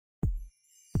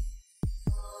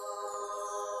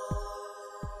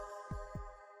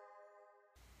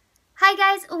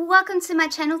Hi guys, welcome to my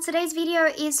channel. Today's video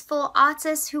is for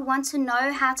artists who want to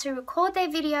know how to record their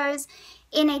videos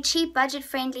in a cheap,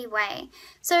 budget-friendly way.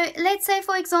 So let's say,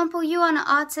 for example, you are an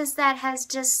artist that has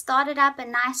just started up a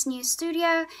nice new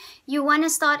studio. You want to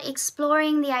start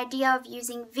exploring the idea of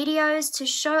using videos to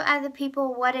show other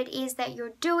people what it is that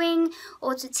you're doing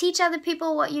or to teach other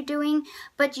people what you're doing,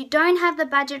 but you don't have the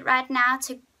budget right now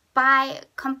to buy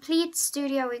complete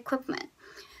studio equipment.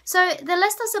 So the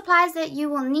list of supplies that you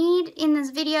will need in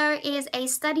this video is a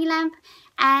study lamp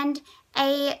and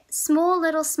a small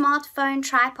little smartphone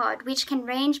tripod, which can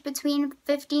range between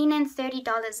 $15 and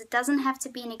 $30. It doesn't have to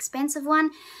be an expensive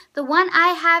one. The one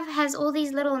I have has all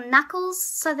these little knuckles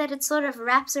so that it sort of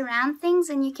wraps around things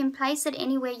and you can place it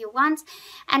anywhere you want.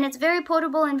 And it's very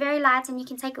portable and very light and you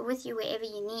can take it with you wherever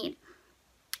you need.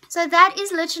 So that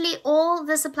is literally all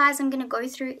the supplies I'm going to go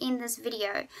through in this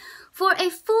video. For a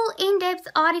full in-depth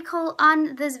article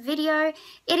on this video,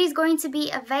 it is going to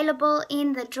be available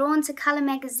in the Drawn to Colour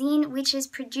magazine, which is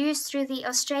produced through the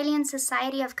Australian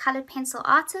Society of Coloured Pencil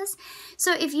Artists.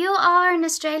 So if you are an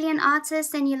Australian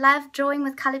artist and you love drawing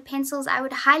with coloured pencils, I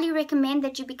would highly recommend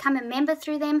that you become a member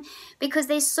through them, because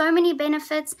there's so many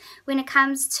benefits when it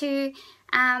comes to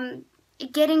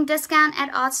getting discount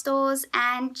at art stores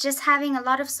and just having a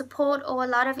lot of support or a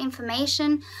lot of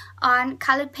information on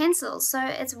colored pencils. So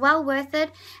it's well worth it,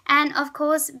 and of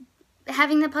course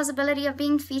having the possibility of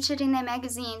being featured in their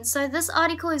magazine. So this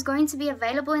article is going to be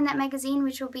available in that magazine,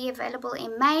 which will be available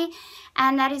in May,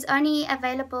 and that is only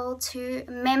available to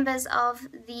members of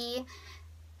the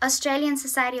Australian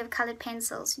Society of Coloured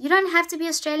Pencils. You don't have to be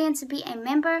Australian to be a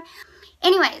member.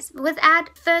 Anyways,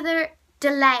 without further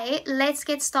delay, let's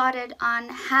get started on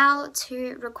how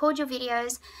to record your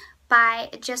videos by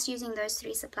just using those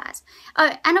three supplies.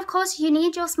 Oh, and of course you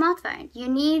need your smartphone. You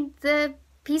need the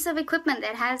piece of equipment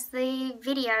that has the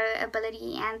video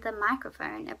ability and the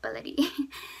microphone ability.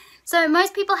 So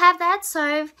most people have that,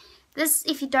 so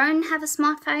if you don't have a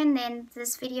smartphone, then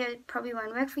this video probably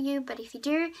won't work for you, but if you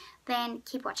do, then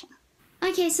keep watching.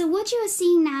 Okay, so what you are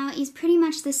seeing now is pretty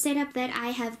much the setup that I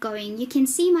have going. You can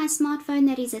see my smartphone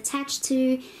that is attached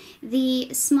to the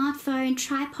smartphone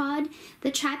tripod.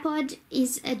 The tripod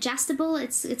is adjustable.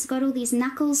 It's got all these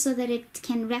knuckles so that it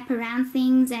can wrap around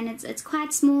things, and it's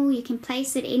quite small. You can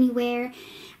place it anywhere,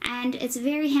 and it's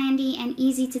very handy and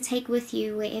easy to take with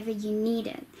you wherever you need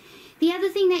it. The other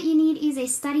thing that you need is a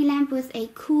study lamp with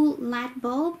a cool light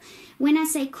bulb. When I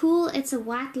say cool, it's a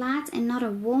white light and not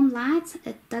a warm light.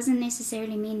 It doesn't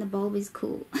necessarily mean the bulb is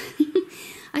cool.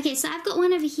 Okay, so I've got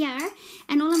one over here,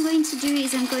 and all I'm going to do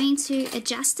is I'm going to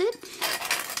adjust it.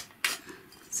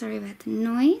 Sorry about the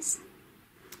noise.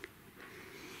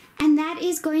 And that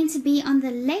is going to be on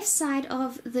the left side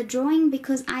of the drawing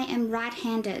because I am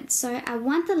right-handed. So I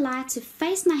want the light to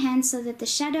face my hand so that the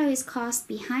shadow is cast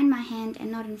behind my hand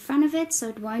and not in front of it, so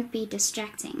it won't be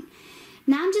distracting.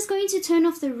 Now I'm just going to turn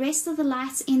off the rest of the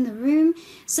lights in the room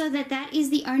so that that is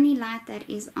the only light that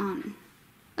is on.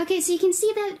 Okay, so you can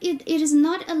see that it is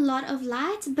not a lot of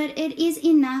light, but it is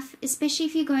enough, especially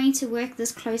if you're going to work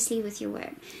this closely with your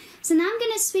work. So now I'm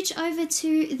going to switch over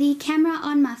to the camera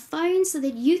on my phone so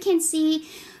that you can see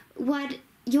what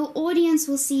your audience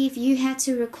will see if you had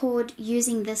to record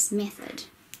using this method.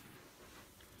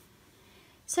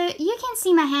 So you can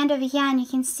see my hand over here, and you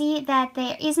can see that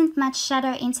there isn't much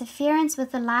shadow interference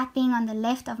with the light being on the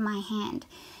left of my hand.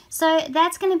 So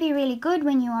that's going to be really good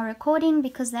when you are recording,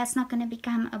 because that's not going to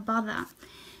become a bother.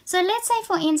 So let's say,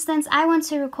 for instance, I want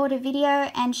to record a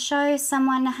video and show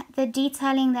someone the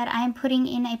detailing that I am putting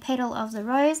in a petal of the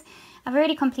rose. I've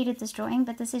already completed this drawing,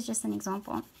 but this is just an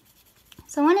example.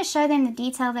 So I want to show them the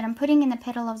detail that I'm putting in the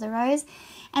petal of the rose,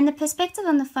 and the perspective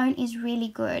on the phone is really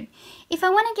good. If I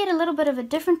want to get a little bit of a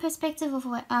different perspective,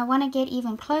 or I want to get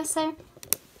even closer,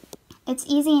 it's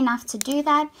easy enough to do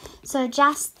that. So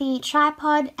adjust the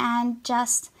tripod and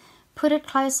just put it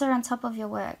closer on top of your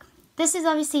work. This is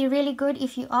obviously really good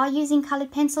if you are using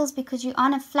colored pencils, because you're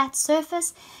on a flat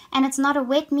surface and it's not a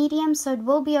wet medium, so it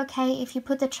will be okay if you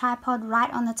put the tripod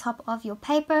right on the top of your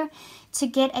paper to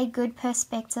get a good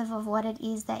perspective of what it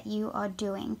is that you are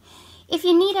doing. If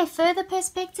you need a further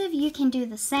perspective, you can do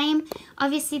the same.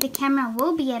 Obviously the camera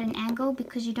will be at an angle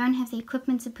because you don't have the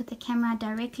equipment to put the camera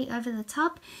directly over the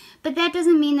top, but that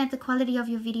doesn't mean that the quality of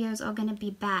your videos are going to be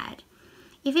bad.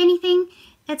 If anything,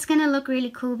 it's going to look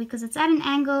really cool because it's at an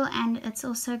angle, and it's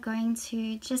also going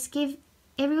to just give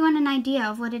everyone an idea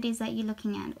of what it is that you're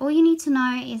looking at. All you need to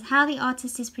know is how the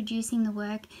artist is producing the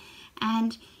work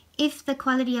and if the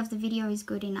quality of the video is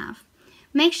good enough.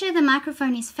 Make sure the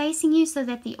microphone is facing you so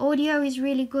that the audio is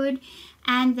really good,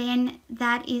 and then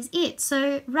that is it.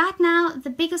 So right now, the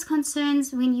biggest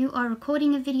concerns when you are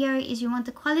recording a video is you want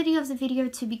the quality of the video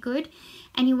to be good,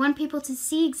 and you want people to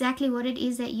see exactly what it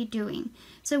is that you're doing.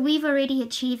 So we've already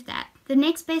achieved that. The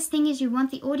next best thing is you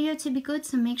want the audio to be good,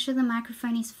 so make sure the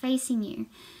microphone is facing you.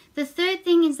 The third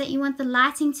thing is that you want the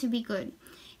lighting to be good.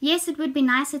 Yes, it would be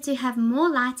nicer to have more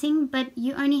lighting, but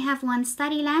you only have one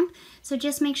study lamp, so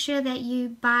just make sure that you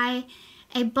buy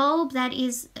a bulb that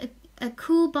is a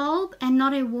cool bulb and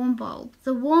not a warm bulb.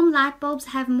 The warm light bulbs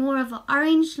have more of an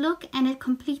orange look, and it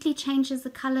completely changes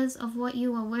the colors of what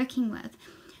you are working with.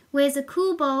 Whereas a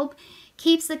cool bulb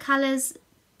keeps the colors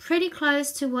pretty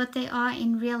close to what they are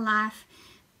in real life,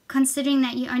 considering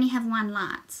that you only have one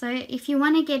light. So if you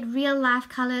want to get real life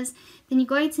colors, then you're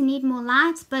going to need more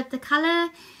lights, but the color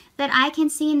that I can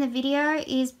see in the video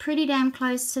is pretty damn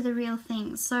close to the real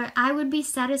thing. So I would be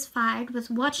satisfied with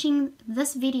watching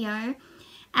this video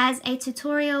as a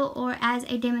tutorial or as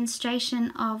a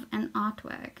demonstration of an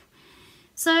artwork.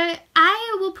 So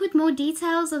I will put more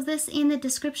details of this in the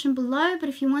description below, but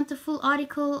if you want the full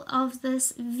article of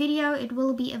this video, it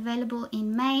will be available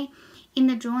in May in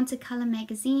the Drawn to Colour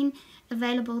magazine,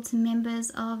 available to members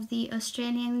of the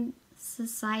Australian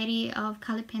Society of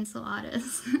Colour Pencil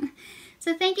Artists.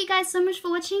 So thank you guys so much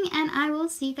for watching, and I will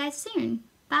see you guys soon.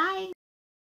 Bye!